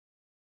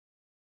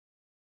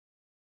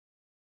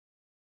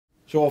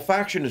So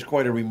olfaction is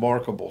quite a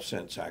remarkable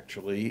sense,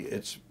 actually.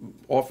 It's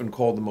often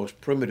called the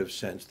most primitive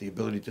sense, the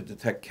ability to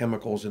detect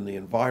chemicals in the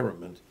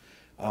environment.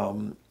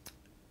 Um,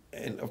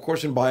 and of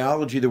course, in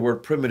biology, the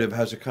word primitive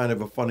has a kind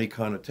of a funny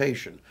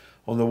connotation.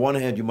 On the one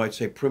hand, you might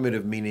say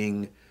primitive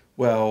meaning,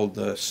 well,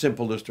 the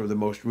simplest or the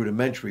most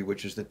rudimentary,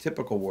 which is the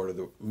typical word of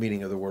the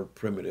meaning of the word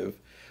primitive.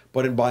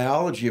 But in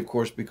biology, of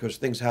course, because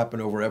things happen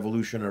over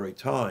evolutionary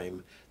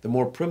time, the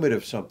more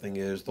primitive something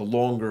is, the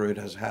longer it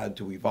has had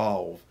to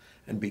evolve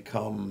and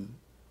become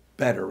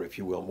better, if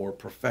you will, more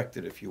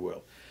perfected, if you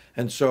will.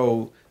 And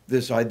so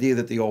this idea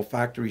that the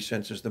olfactory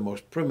sense is the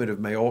most primitive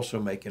may also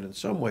make it in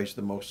some ways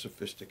the most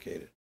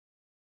sophisticated.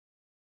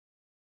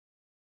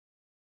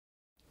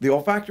 The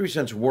olfactory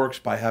sense works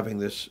by having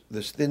this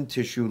thin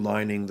tissue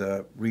lining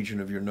the region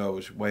of your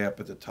nose way up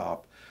at the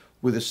top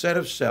with a set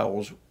of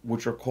cells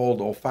which are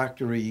called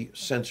olfactory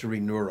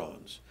sensory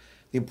neurons.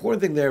 The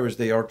important thing there is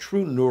they are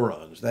true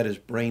neurons, that is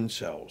brain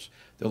cells.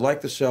 They're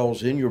like the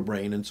cells in your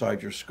brain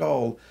inside your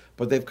skull,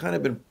 but they've kind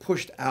of been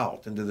pushed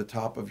out into the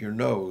top of your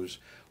nose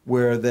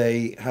where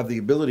they have the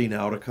ability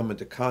now to come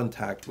into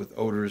contact with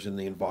odors in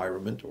the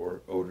environment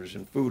or odors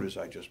in food, as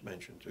I just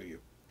mentioned to you.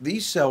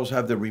 These cells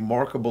have the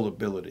remarkable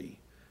ability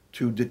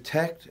to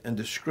detect and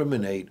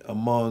discriminate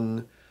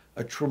among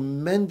a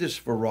tremendous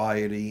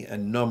variety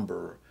and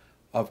number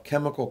of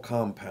chemical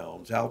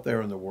compounds out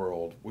there in the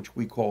world, which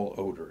we call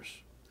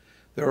odors.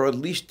 There are at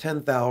least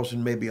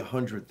 10,000, maybe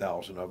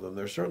 100,000 of them.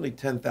 There's certainly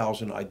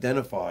 10,000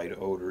 identified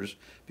odors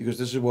because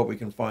this is what we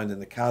can find in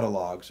the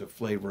catalogs of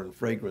flavor and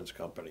fragrance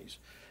companies.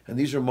 And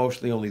these are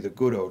mostly only the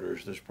good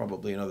odors. There's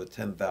probably another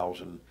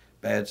 10,000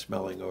 bad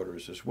smelling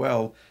odors as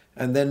well.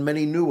 And then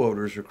many new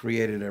odors are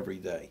created every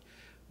day.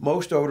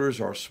 Most odors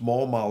are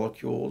small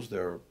molecules.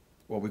 They're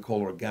what we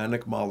call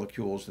organic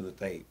molecules in that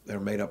they're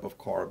made up of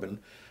carbon.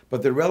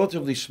 But they're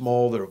relatively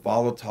small. They're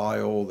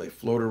volatile. They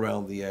float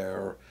around the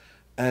air.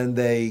 And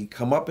they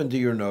come up into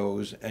your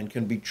nose and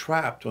can be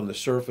trapped on the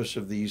surface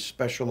of these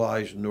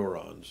specialized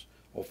neurons,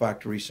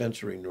 olfactory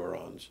sensory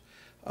neurons,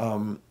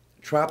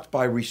 trapped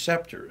by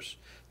receptors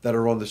that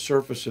are on the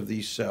surface of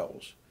these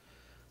cells.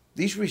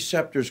 These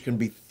receptors can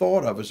be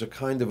thought of as a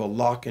kind of a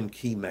lock and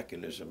key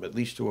mechanism, at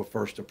least to a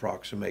first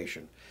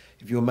approximation.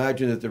 If you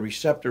imagine that the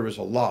receptor is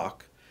a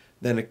lock,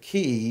 then a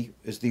key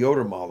is the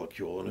odor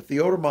molecule. And if the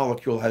odor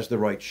molecule has the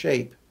right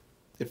shape,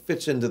 it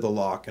fits into the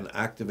lock and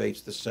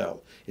activates the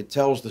cell. It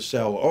tells the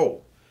cell,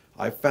 oh,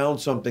 I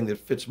found something that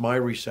fits my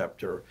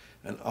receptor,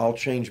 and I'll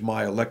change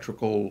my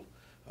electrical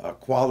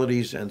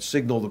qualities and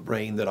signal the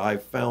brain that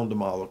I've found a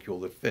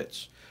molecule that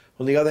fits.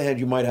 On the other hand,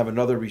 you might have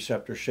another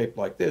receptor shaped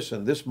like this,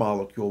 and this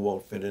molecule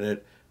won't fit in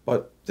it,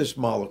 but this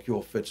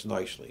molecule fits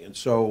nicely. And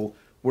so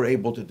we're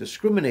able to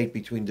discriminate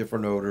between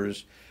different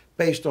odors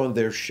based on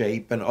their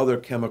shape and other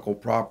chemical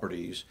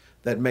properties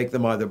that make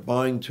them either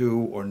bind to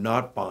or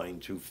not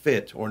bind to,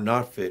 fit or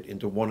not fit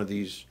into one of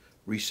these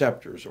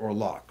receptors or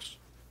locks.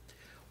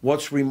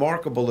 What's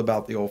remarkable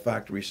about the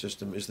olfactory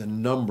system is the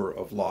number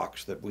of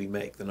locks that we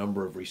make, the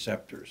number of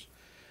receptors.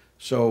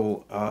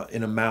 So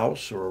in a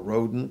mouse or a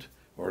rodent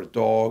or a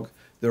dog,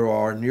 there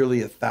are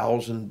nearly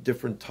 1,000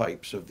 different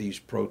types of these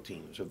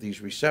proteins, of these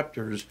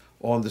receptors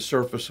on the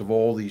surface of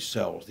all these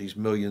cells, these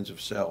millions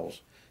of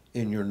cells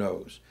in your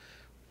nose.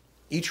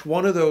 Each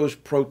one of those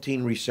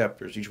protein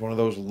receptors, each one of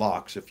those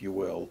locks, if you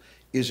will,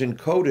 is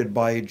encoded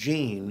by a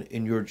gene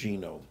in your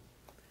genome.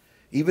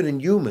 Even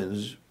in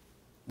humans,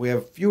 we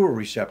have fewer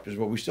receptors,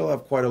 but we still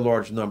have quite a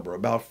large number,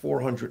 about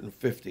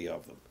 450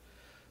 of them.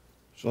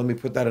 So let me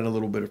put that in a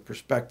little bit of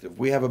perspective.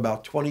 We have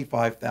about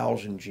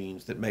 25,000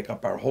 genes that make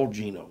up our whole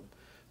genome.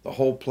 The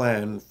whole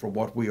plan for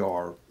what we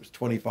are is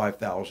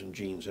 25,000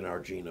 genes in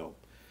our genome.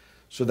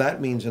 So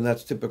that means, and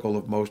that's typical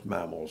of most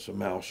mammals, a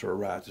mouse or a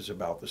rat is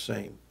about the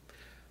same.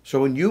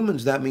 So in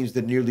humans, that means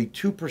that nearly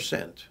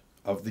 2%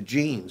 of the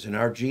genes in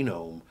our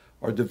genome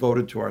are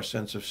devoted to our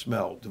sense of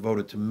smell,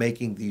 devoted to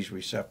making these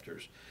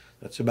receptors.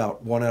 That's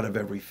about 1 out of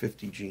every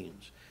 50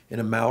 genes. In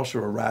a mouse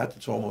or a rat,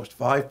 it's almost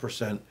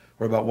 5%,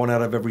 or about 1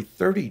 out of every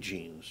 30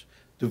 genes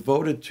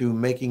devoted to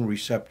making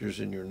receptors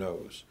in your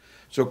nose.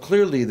 So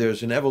clearly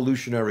there's an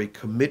evolutionary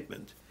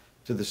commitment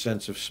to the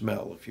sense of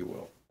smell, if you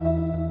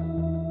will.